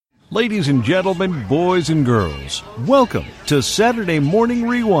Ladies and gentlemen, boys and girls, welcome to Saturday Morning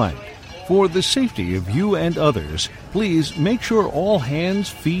Rewind. For the safety of you and others, please make sure all hands,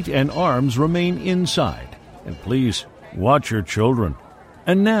 feet, and arms remain inside. And please, watch your children.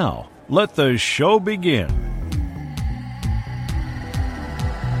 And now, let the show begin.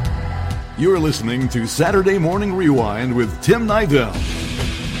 You're listening to Saturday Morning Rewind with Tim Nidell.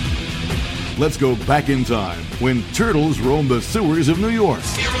 Let's go back in time when turtles roamed the sewers of New York.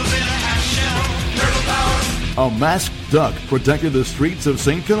 A masked duck protected the streets of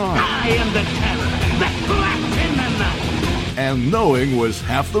St. Canard. I am the terror that blacks in the night. And knowing was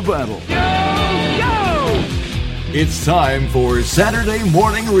half the battle. Yo! It's time for Saturday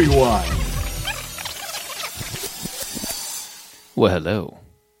Morning Rewind. Well, hello.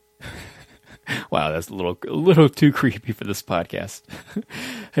 Wow, that's a little too creepy for this podcast.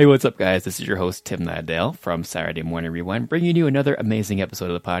 Hey, what's up, guys? This is your host, Tim Nidell from Saturday Morning Rewind, bringing you another amazing episode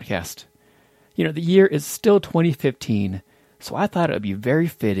of the podcast. You know, the year is still 2015, so I thought it would be very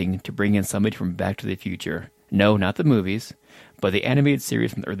fitting to bring in somebody from Back to the Future. No, not the movies, but the animated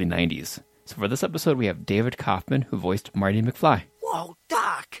series from the early 90s. So for this episode, we have David Kaufman, who voiced Marty McFly. Whoa,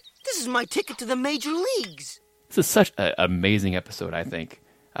 Doc, this is my ticket to the major leagues. This is such an amazing episode, I think.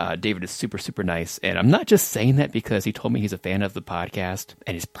 David is super, super nice, and I'm not just saying that because he told me he's a fan of the podcast,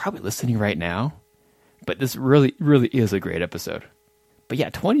 and he's probably listening right now, but this really, really is a great episode. But yeah,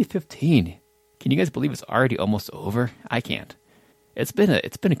 2015, can you guys believe it's already almost over? I can't. It's been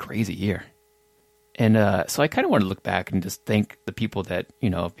a crazy year. And so I kind of want to look back and just thank the people that, you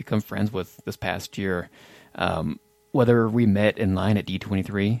know, have become friends with this past year, whether we met in line at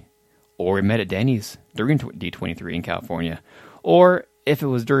D23, or we met at Denny's during D23 in California, or if it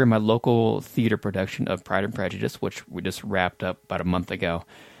was during my local theater production of Pride and Prejudice, which we just wrapped up about a month ago.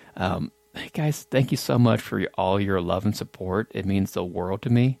 Hey guys, thank you so much for all your love and support. It means the world to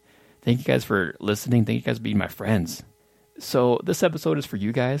me. Thank you guys for listening. Thank you guys for being my friends. So this episode is for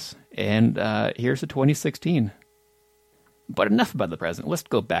you guys, and here's to 2016. But enough about the present. Let's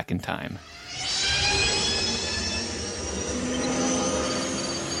go back in time.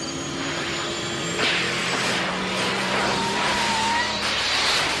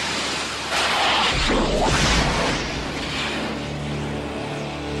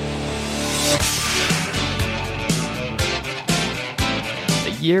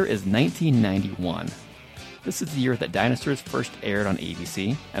 The year is 1991. This is the year that Dinosaurs first aired on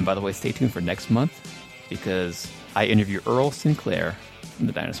ABC. And by the way, stay tuned for next month because I interview Earl Sinclair from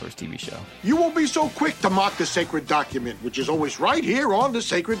the Dinosaurs TV show. You won't be so quick to mock the sacred document, which is always right here on the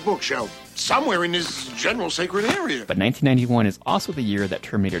sacred bookshelf, somewhere in this general sacred area. But 1991 is also the year that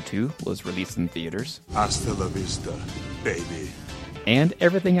Terminator 2 was released in theaters. Hasta la vista, baby. And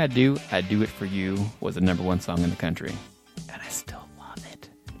Everything I Do It For You was the number one song in the country. And I still love it.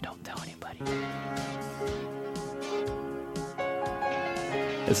 Don't tell anybody.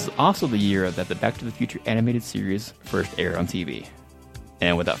 This is also the year that the Back to the Future animated series first aired on TV.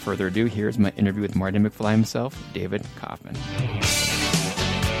 And without further ado, here's my interview with Marty McFly himself, David Kaufman.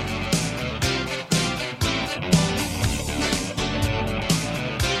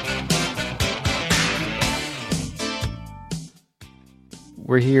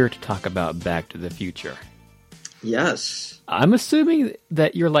 We're here to talk about Back to the Future. Yes. I'm assuming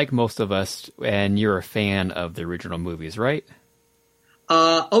that you're like most of us and you're a fan of the original movies, right?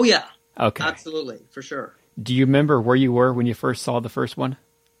 Oh yeah. Okay. Absolutely, for sure. Do you remember where you were when you first saw the first one?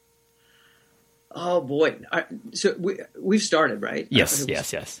 Oh boy. So we've started, right? Yes.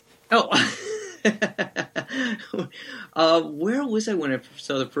 Oh. Where was I when I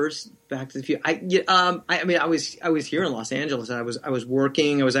saw the first Back to the Future? I was here in Los Angeles. I was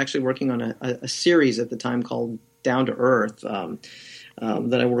working. I was actually working on a series at the time called Down to Earth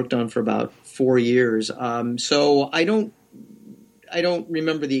that I worked on for about 4 years. So I don't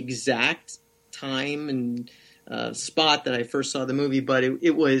remember the exact time and spot that I first saw the movie, but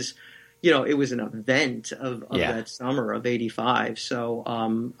it was. You know, it was an event of that summer of '85. So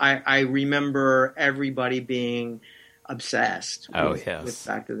I remember everybody being obsessed with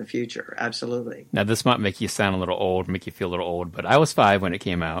Back to the Future. Absolutely. Now, this might make you sound a little old, make you feel a little old, but I was 5 when it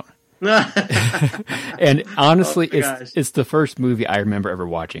came out. And honestly, it's the first movie I remember ever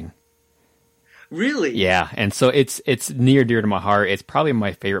watching. Really? Yeah, and so it's near dear to my heart. It's probably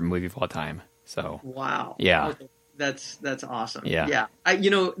my favorite movie of all time. So wow. Yeah. Okay. That's awesome. Yeah.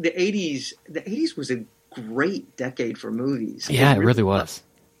 The 80s was a great decade for movies. Yeah, it really was.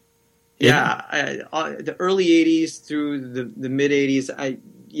 Yeah, the early 80s through the mid 80s,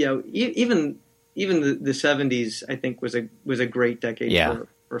 even the 70s I think was a great decade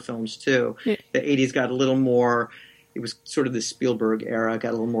for films too. Yeah. The 80s got a little more it was sort of the Spielberg era. Got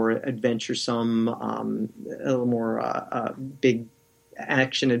a little more adventuresome, a little more big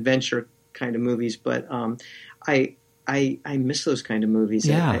action adventure kind of movies. But I miss those kind of movies.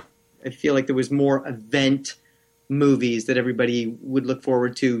 Yeah. I feel like there was more event movies that everybody would look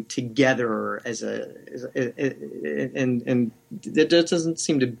forward to together and there doesn't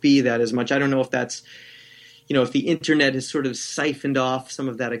seem to be that as much. I don't know if that's, if the internet has sort of siphoned off some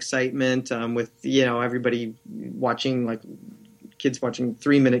of that excitement with, everybody watching, like kids watching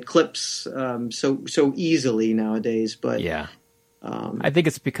 3-minute clips so easily nowadays. But yeah. I think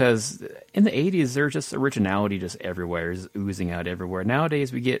it's because in the 80s, there's just originality just everywhere, is oozing out everywhere.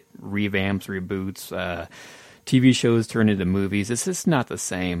 Nowadays, we get revamps, reboots, TV shows turn into movies. It's just not the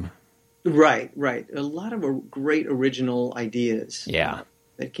same. Right. A lot of great original ideas. Yeah.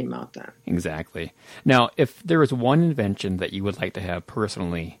 That came out then. Exactly. Now, if there was one invention that you would like to have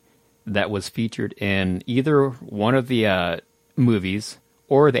personally that was featured in either one of the movies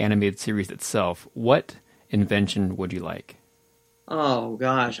or the animated series itself, what invention would you like? Oh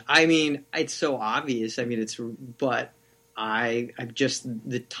gosh, I mean, it's so obvious. I mean, but I've just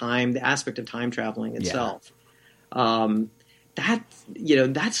the aspect of time traveling itself. Yeah.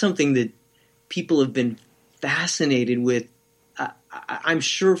 That's something that people have been fascinated with. I'm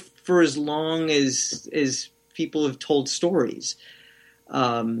sure for as long as people have told stories,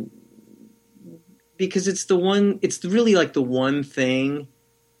 because it's really like the one thing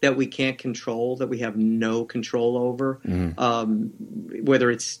that we can't control, that we have no control over,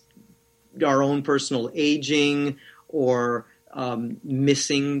 whether it's our own personal aging or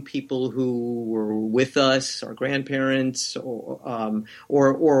missing people who were with us, our grandparents, or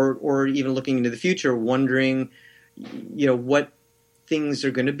even looking into the future, wondering, what things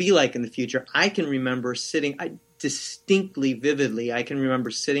are going to be like in the future. I can remember distinctly, vividly, I can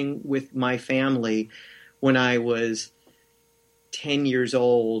remember sitting with my family when I was 10 years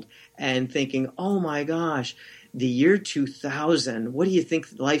old and thinking, oh my gosh, the year 2000, what do you think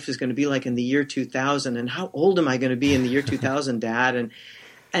life is going to be like in the year 2000? And how old am I going to be in the year 2000, Dad?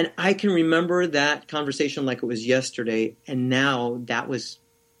 And I can remember that conversation like it was yesterday. And now that was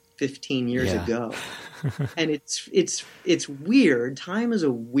 15 years ago. And it's weird. Time is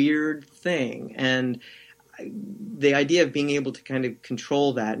a weird thing. And the idea of being able to kind of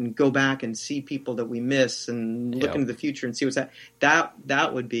control that and go back and see people that we miss and look into the future and see what's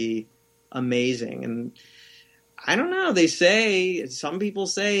that would be amazing. And I don't know, some people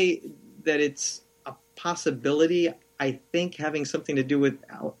say that it's a possibility. I think having something to do with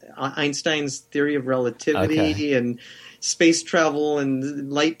Einstein's theory of relativity and space travel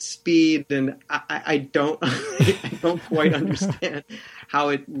and light speed, and I don't I don't quite understand how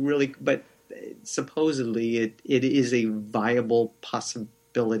it really, but supposedly it is a viable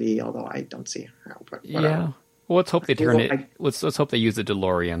possibility, although I don't see how. But well, let's hope they turn it. Let's hope they use a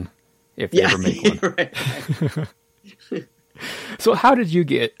DeLorean if they ever make one. Right. So, how did you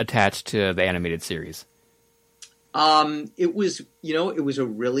get attached to the animated series? It was a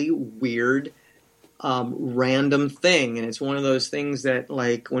really weird, random thing, and it's one of those things that,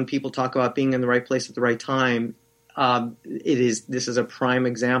 like, when people talk about being in the right place at the right time. This is a prime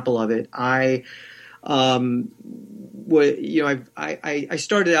example of it. I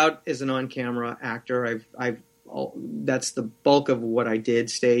started out as an on-camera actor. That's the bulk of what I did,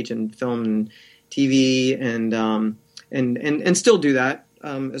 stage and film and TV, and still do that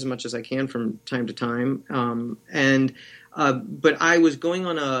as much as I can from time to time. But I was going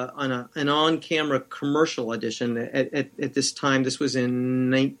on an on-camera commercial audition at this time. This was in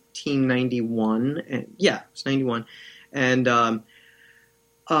 1991. It was 91. And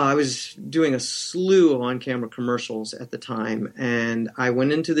I was doing a slew of on-camera commercials at the time. And I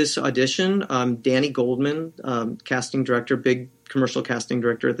went into this audition. Danny Goldman, casting director, big commercial casting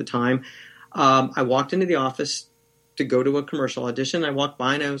director at the time. I walked into the office to go to a commercial audition. I walked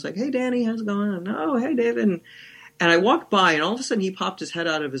by and I was like, "Hey, Danny, how's it going?" And, "Oh, hey, David." And I walked by, and all of a sudden he popped his head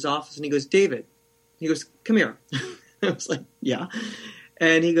out of his office, and he goes, "David," he goes, "come here." I was like, "Yeah."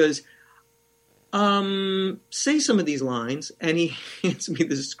 And he goes, "Say some of these lines." And he hands me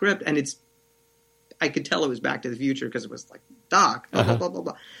the script, and I could tell it was Back to the Future because it was like, "Doc, blah, blah, blah, blah,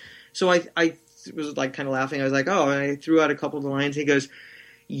 blah." So I was like kind of laughing. I was like, "Oh," and I threw out a couple of the lines. He goes,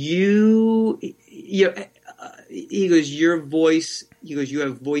 he goes, "Your voice," he goes, "you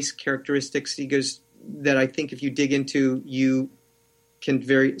have voice characteristics," he goes, "that I think if you dig into, you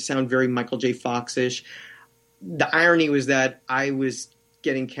can sound very Michael J. Fox-ish." The irony was that I was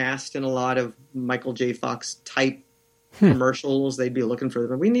getting cast in a lot of Michael J. Fox type commercials. They'd be looking for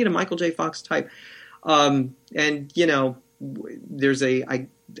them. We need a Michael J. Fox type. And, there's a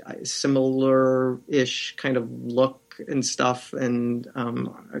similar-ish kind of look and stuff, and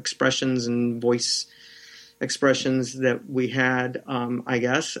expressions and voice expressions that we had, I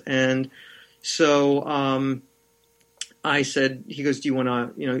guess. And so I said, he goes, do you want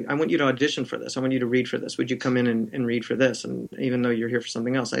to, I want you to audition for this. I want you to read for this. Would you come in and read for this? And even though you're here for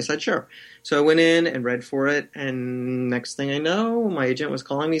something else, I said, sure. So I went in and read for it. And next thing I know, my agent was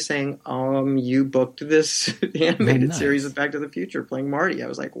calling me saying, you booked this animated series of Back to the Future playing Marty. I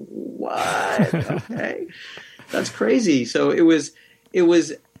was like, what? Okay. That's crazy. So it was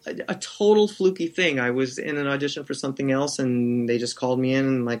a total fluky thing. I was in an audition for something else and they just called me in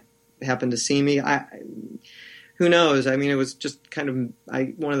and happened to see me. Who knows? I mean, it was just kind of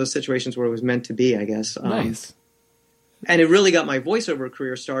one of those situations where it was meant to be, I guess. Nice. And it really got my voiceover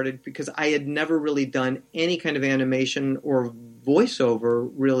career started because I had never really done any kind of animation or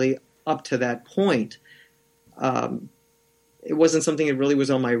voiceover really up to that point. It wasn't something that really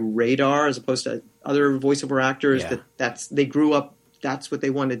was on my radar as opposed to other voiceover actors they grew up, that's what they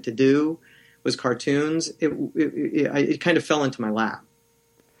wanted to do, was cartoons. It kind of fell into my lap.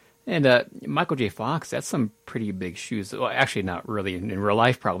 And Michael J. Fox, that's some pretty big shoes. Well, actually, not really in real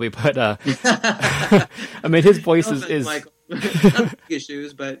life, probably, but I mean, his voice is Michael. Not big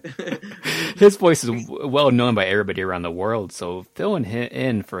shoes, but his voice is well known by everybody around the world. So filling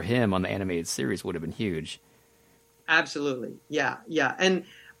in for him on the animated series would have been huge. Absolutely, yeah, and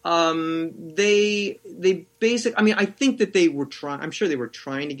they basically. I mean, I think that they were trying. I'm sure they were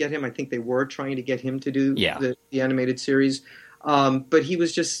trying to get him. I think they were trying to get him to do the animated series. But he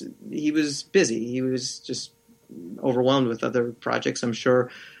was busy. He was just overwhelmed with other projects, I'm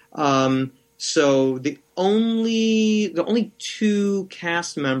sure. So the only two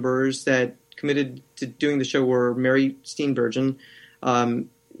cast members that committed to doing the show were Mary Steenburgen.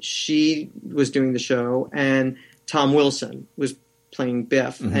 She was doing the show, and Tom Wilson was playing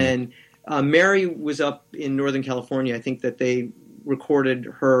Biff. Mm-hmm. And Mary was up in Northern California. I think that they recorded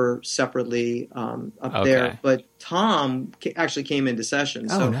her separately up there, but Tom actually came into session.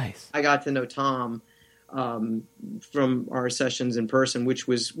 So nice. I got to know Tom from our sessions in person, which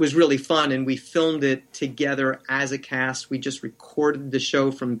was really fun, and we filmed it together as a cast. We just recorded the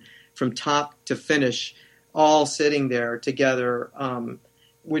show from top to finish, all sitting there together,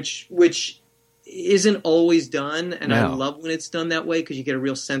 which isn't always done, and I love when it's done that way because you get a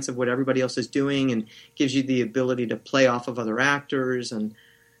real sense of what everybody else is doing and gives you the ability to play off of other actors. And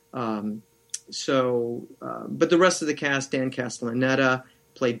but the rest of the cast, Dan Castellaneta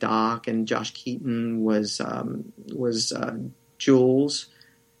played Doc, and Josh Keaton was Jules,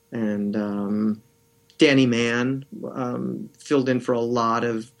 and Danny Mann filled in for a lot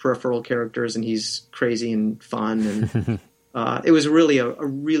of peripheral characters, and he's crazy and fun and. It was really a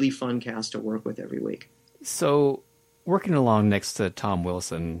really fun cast to work with every week. So, working along next to Tom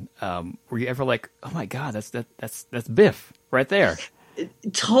Wilson, were you ever like, "Oh my God, that's Biff right there"?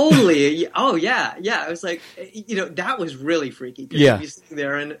 Totally. Oh yeah. I was like, that was really freaky. Yeah. You'd be sitting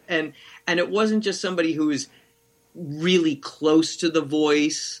there, and it wasn't just somebody who was really close to the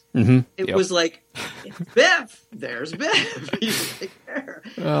voice. Mm-hmm. It was like, Biff. There's Biff. He's right there.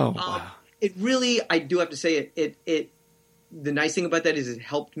 Oh wow. It really, I do have to say, it. The nice thing about that is it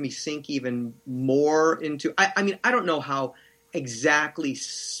helped me sink even more into. I mean, I don't know how exactly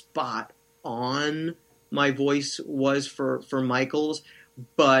spot on my voice was for Michael's,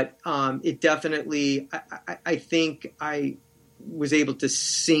 but it definitely. I think I was able to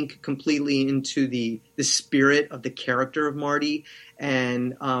sink completely into the spirit of the character of Marty,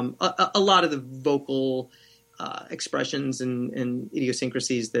 and a lot of the vocal expressions and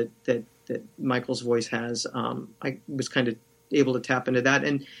idiosyncrasies that Michael's voice has. I was kind of able to tap into that,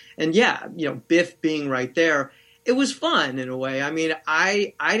 and yeah, Biff being right there, it was fun in a way. I mean,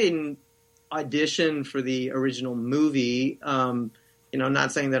 I didn't audition for the original movie. I'm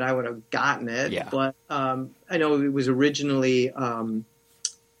not saying that I would have gotten it, but I know it was originally not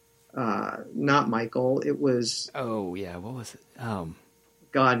Michael. It was what was it?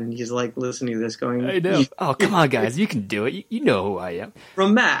 God, and he's like listening to this going, I know. Oh, come on, guys. You can do it. You know who I am.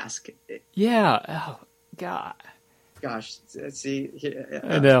 From Mask. Yeah. Oh, God. Gosh. See.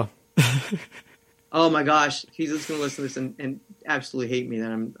 I know. Oh, my gosh. He's just going to listen to this and absolutely hate me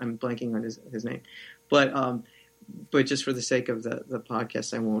that I'm blanking on his name. But just for the sake of the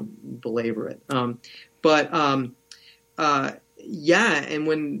podcast, I won't belabor it. Yeah, and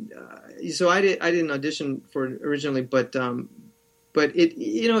when so I didn't audition for it originally, but it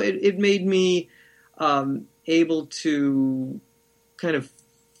it made me able to kind of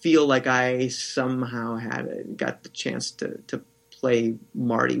feel like I somehow got the chance to play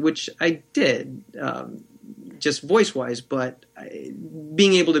Marty, which I did. just voice wise, but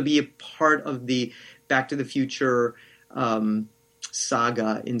being able to be a part of the Back to the Future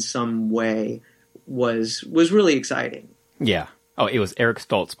saga in some way was really exciting. Yeah. Oh, it was Eric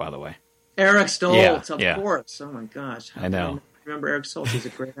Stoltz, by the way. Eric Stoltz, Yeah, of course. Oh my gosh. I know. Remember Eric Stoltz? He's a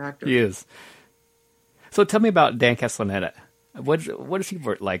great actor. He is. So tell me about Dan Castellaneta. What is he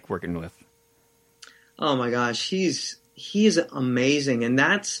like working with? Oh my gosh, he's amazing, and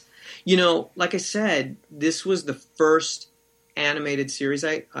that's, like I said, this was the first animated series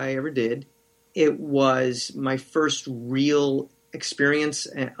I ever did. It was my first real experience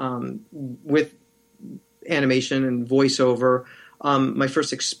with animation and voiceover. My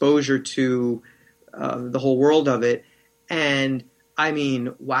first exposure to the whole world of it, and I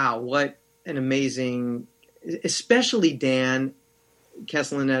mean, wow, what an amazing, especially Dan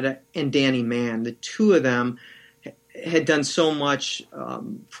Castellaneta and Danny Mann. The two of them had done so much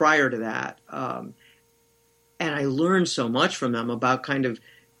prior to that, and I learned so much from them about kind of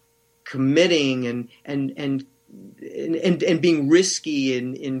committing and being risky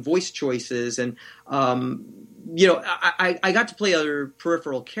in voice choices, and I got to play other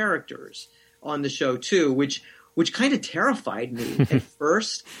peripheral characters on the show too, which kind of terrified me at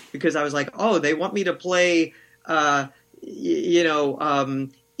first, because I was like, oh, they want me to play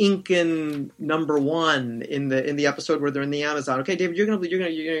Incan number one in the episode where they're in the Amazon. Okay, David,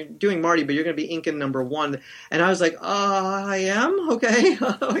 you're doing Marty, but you're gonna be Incan number one. And I was like, I am? Okay.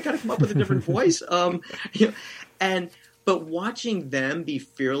 I gotta come up with a different voice. But watching them be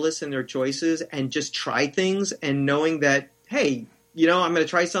fearless in their choices and just try things, and knowing that, hey, I'm gonna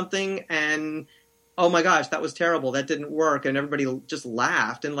try something, and oh my gosh, that was terrible. That didn't work. And everybody just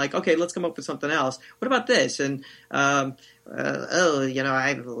laughed and like, okay, let's come up with something else. What about this? And, what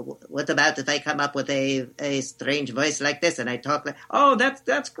about if I come up with a strange voice like this and I talk like, oh,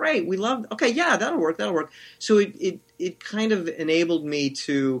 that's great. We love, okay, yeah, that'll work. So it kind of enabled me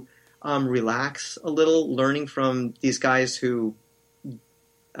to relax a little, learning from these guys who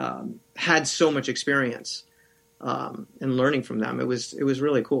had so much experience, and learning from them. It was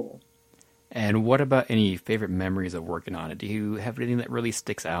really cool. And what about any favorite memories of working on it? Do you have anything that really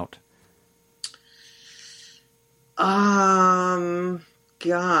sticks out?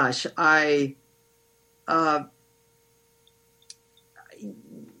 Gosh,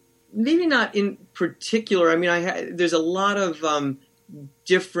 maybe not in particular. I mean, there's a lot of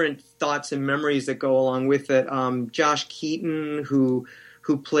different thoughts and memories that go along with it. Josh Keaton, who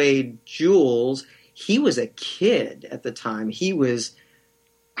played Jules, he was a kid at the time. He was,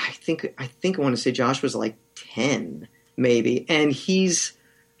 I think I want to say Josh was like 10 maybe, and he's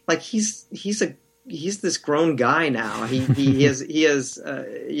this grown guy now. He has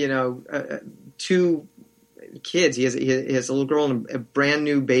two kids. He has a little girl and a brand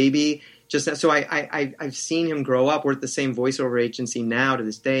new baby. So I've seen him grow up. We're at the same voiceover agency now to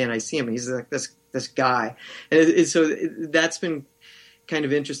this day, and I see him. And he's like this guy, and so that's been kind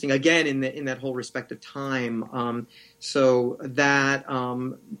of interesting again in that whole respective time. So that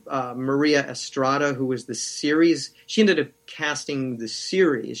Maria Estrada, who was the series, she ended up casting the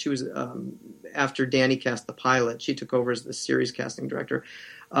series. She was after Danny cast the pilot, she took over as the series casting director.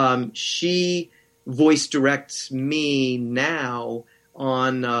 She voice directs me now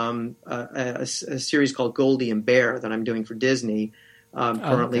on a series called Goldie and Bear that I'm doing for Disney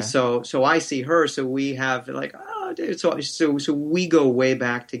currently. Okay. So I see her. So we have like, so we go way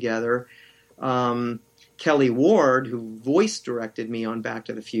back together. Kelly Ward, who voice directed me on Back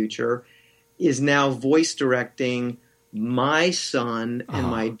to the Future, is now voice directing my son and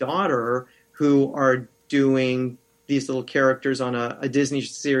my daughter, who are doing these little characters on a Disney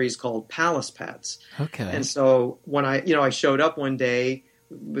series called Palace Pets. Okay. And so when I showed up one day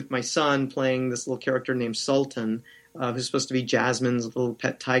with my son playing this little character named Sultan, who's supposed to be Jasmine's little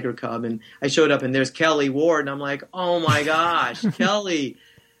pet tiger cub, and I showed up and there's Kelly Ward, and I'm like, oh my gosh, Kelly.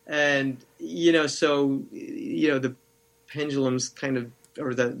 And the pendulum's kind of,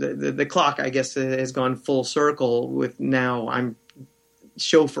 or the clock, I guess, has gone full circle with now I'm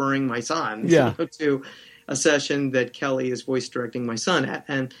chauffeuring my son to a session that Kelly is voice directing my son at.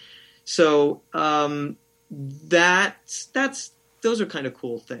 And so those are kind of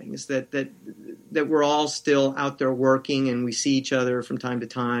cool things that we're all still out there working, and we see each other from time to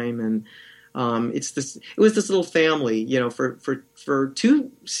time. And it was this little family, for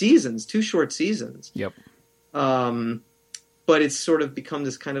 2 seasons, 2 short seasons. Yep. But it's sort of become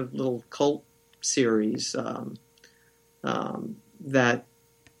this kind of little cult series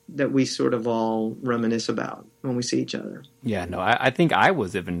that we sort of all reminisce about when we see each other. Yeah, no, I think I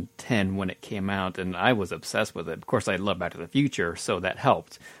was even 10 when it came out, and I was obsessed with it. Of course, I love Back to the Future, so that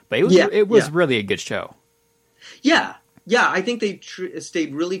helped. But it was really a good show. Yeah. I think they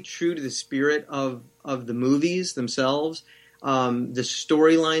stayed really true to the spirit of the movies themselves. The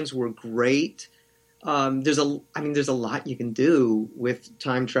storylines were great. There's a lot you can do with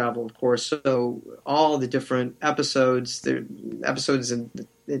time travel, of course. So all the different episodes,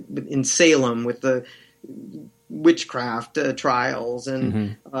 in Salem with the witchcraft trials,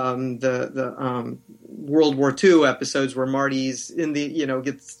 and the World War II episodes where Marty's in the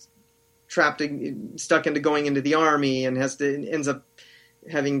gets stuck into going into the army and ends up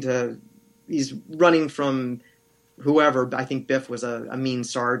he's running from whoever. I think Biff was a mean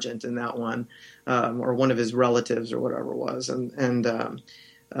sergeant in that one, or one of his relatives or whatever it was, and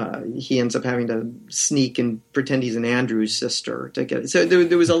he ends up having to sneak and pretend he's an Andrews sister to get it. So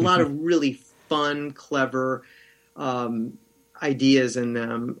there was a lot of really fun, clever ideas in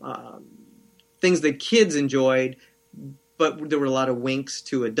them, things that kids enjoyed, but there were a lot of winks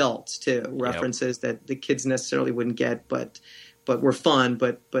to adults too, references that the kids necessarily wouldn't get, but were fun,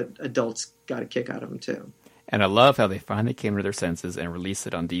 but adults got a kick out of them too. And I love how they finally came to their senses and released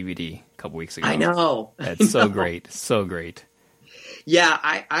it on DVD a couple weeks ago. I know. That's so great. So great. Yeah,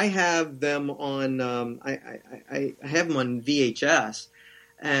 I have them on. I have them on VHS,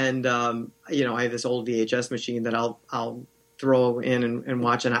 and I have this old VHS machine that I'll throw in and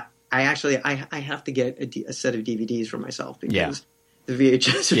watch. And I have to get a set of DVDs for myself because the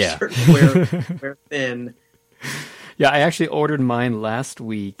VHS are starting to wear thin. Yeah, I actually ordered mine last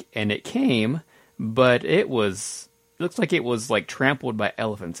week, and it came. But it looks like it was like trampled by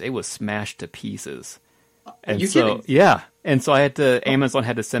elephants. It was smashed to pieces. And kidding? Yeah. And so Amazon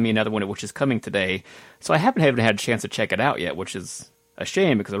had to send me another one, which is coming today. So I haven't had a chance to check it out yet, which is a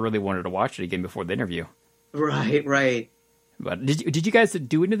shame because I really wanted to watch it again before the interview. Right. But did you guys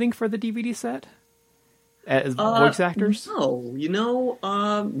do anything for the DVD set as voice actors? No,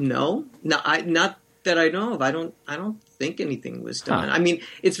 no. Not that I know of. I don't think anything was done. Huh. I mean,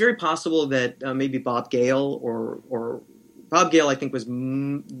 it's very possible that maybe Bob Gale or Bob Gale, I think, was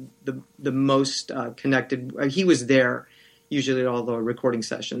the most connected. He was there usually at all the recording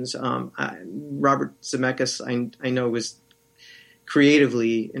sessions. Robert Zemeckis, I know, was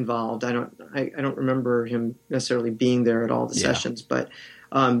creatively involved. I don't remember him necessarily being there at all the sessions, but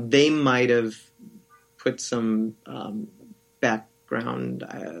they might have put some background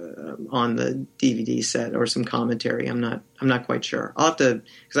on the DVD set or some commentary. I'm not quite sure. I'll have to,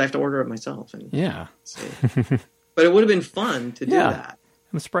 because I have to order it myself and see. But it would have been fun to do that.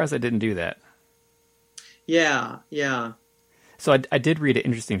 I'm surprised I didn't do that. Yeah. So I did read an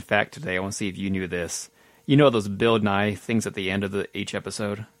interesting fact today. I want to see if you knew this. You know those Bill Nye things at the end of each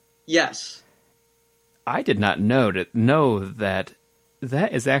episode? Yes. I did not know that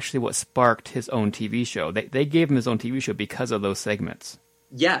is actually what sparked his own TV show. They gave him his own TV show because of those segments.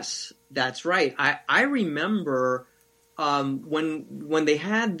 Yes, that's right. I remember when they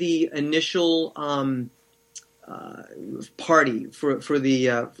had the initial party for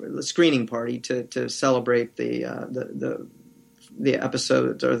the screening party to celebrate the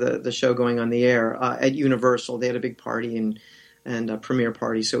episodes or the show going on the air at Universal. They had a big party and a premiere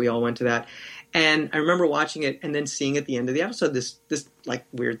party, so we all went to that. And I remember watching it and then seeing at the end of the episode this like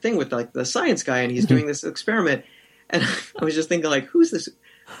weird thing with like the science guy, and he's doing this experiment, and I was just thinking like, who's this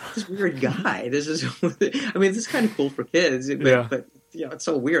weird guy? This is kind of cool for kids, but it's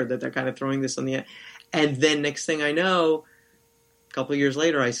so weird that they're kind of throwing this on the end. And then next thing I know, a couple of years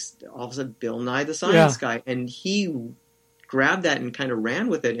later, all of a sudden Bill Nye the Science Guy, and he grabbed that and kind of ran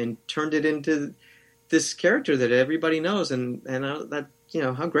with it and turned it into this character that everybody knows, and that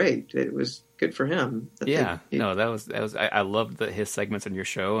how great it was. Good for him. That was. I loved his segments on your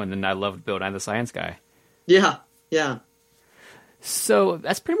show, and then I loved Bill Nye the Science Guy. Yeah. So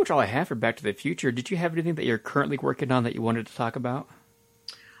that's pretty much all I have for Back to the Future. Did you have anything that you're currently working on that you wanted to talk about?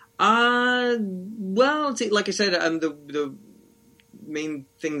 Well, like I said, the main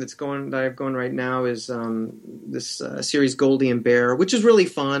thing that I have going right now is this series Goldie and Bear, which is really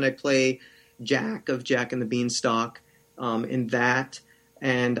fun. I play Jack of Jack and the Beanstalk in that.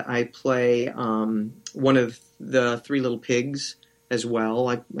 And I play one of the Three Little Pigs as well.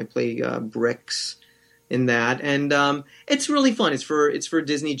 I play Bricks in that, and it's really fun. It's for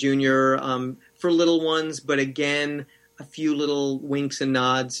Disney Junior, for little ones, but again, a few little winks and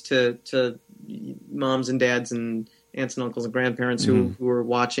nods to moms and dads and aunts and uncles and grandparents who are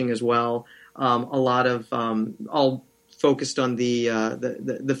watching as well. A lot of all focused on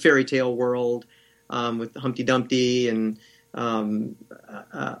the fairy tale world with Humpty Dumpty and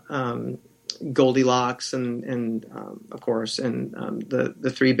Goldilocks and of course and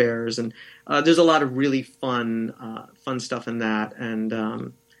the Three Bears, and there's a lot of really fun stuff in that,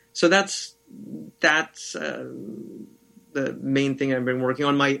 and so that's that's the main thing I've been working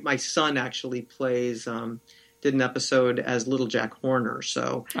on. My son actually plays, did an episode as Little Jack Horner,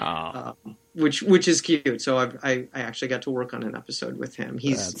 so which is cute. So I actually got to work on an episode with him.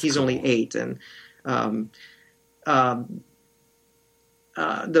 He's cool. Only 8, and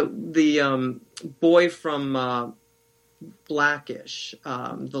the boy from Blackish,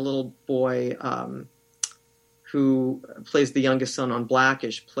 the little boy who plays the youngest son on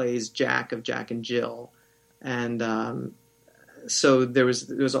Blackish, plays Jack of Jack and Jill, and so there was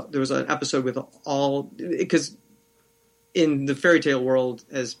an episode with all, because in the fairy tale world,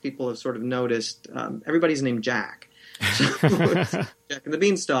 as people have sort of noticed, everybody's named Jack. So it's Jack and the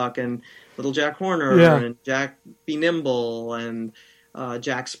Beanstalk and Little Jack Horner and Jack Be Nimble and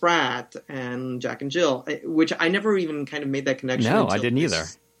Jack Sprat and Jack and Jill, which I never even kind of made that connection. No, I didn't either.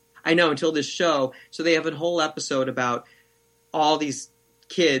 I know, until this show. So they have a whole episode about all these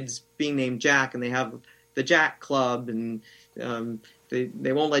kids being named Jack, and they have the Jack Club, and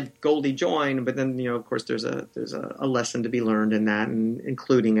they won't let Goldie join. But then, of course, there's a lesson to be learned in that, and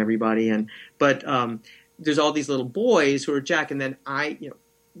including everybody. But there's all these little boys who are Jack, and then I,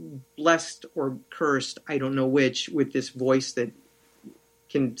 blessed or cursed, I don't know which, with this voice that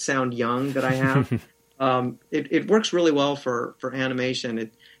can sound young that I have. It works really well for animation.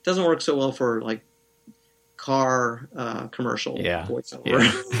 It doesn't work so well for like car commercial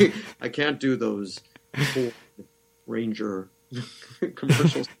voiceover. Yeah. I can't do those Ford Ranger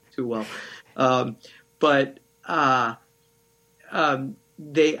commercials too well. But there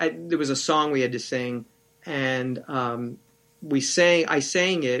was a song we had to sing, and I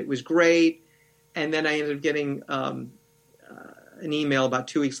sang it. It was great, and then I ended up getting an email about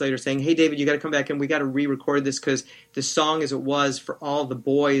 2 weeks later saying, "Hey, David, you got to come back and we got to re-record this because the song as it was for all the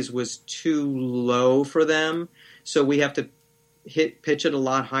boys was too low for them. So we have to pitch it a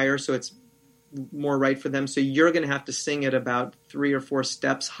lot higher so it's more right for them. So you're going to have to sing it about 3 or 4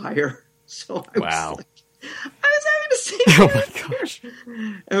 steps higher." So I was having to sing it. Oh my gosh.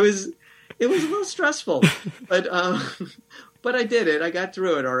 It was a little stressful, but I did it. I got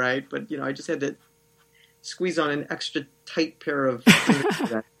through it all right. But I just had to squeeze on an extra tight pair of fingers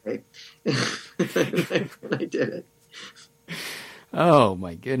that day. I did it. Oh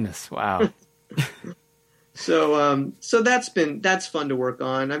my goodness! Wow. So that's fun to work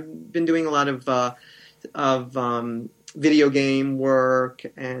on. I've been doing a lot of video game work,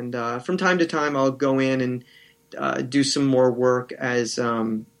 and from time to time I'll go in and do some more work as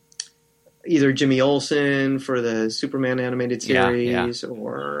either Jimmy Olsen for the Superman animated series,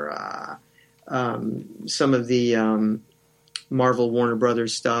 or some of the Marvel Warner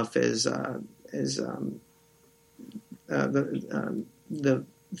Brothers stuff as the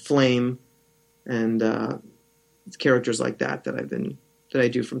Flame and characters like that I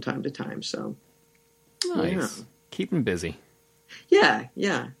do from time to time. So nice, keep him busy. Yeah,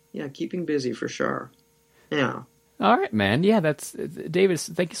 keeping busy for sure. Yeah. All right, man. Yeah, that's David.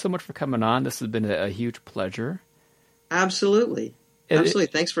 Thank you so much for coming on. This has been a huge pleasure. Absolutely.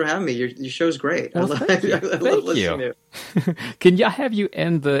 Thanks for having me. Your show's great. Well, thank you. I love listening to it. Can I have you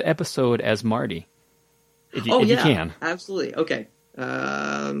end the episode as Marty? If you can. Absolutely. Okay.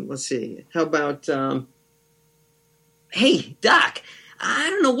 Let's see. How about, hey, Doc, I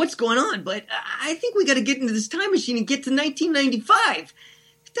don't know what's going on, but I think we got to get into this time machine and get to 1995.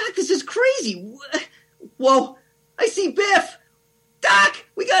 Doc, this is crazy. Whoa, I see Biff. Doc,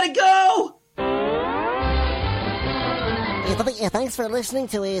 we got to go. Thanks for listening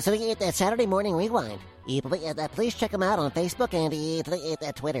to Saturday Morning Rewind. Please check them out on Facebook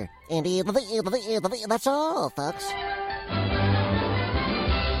and Twitter. And that's all, folks.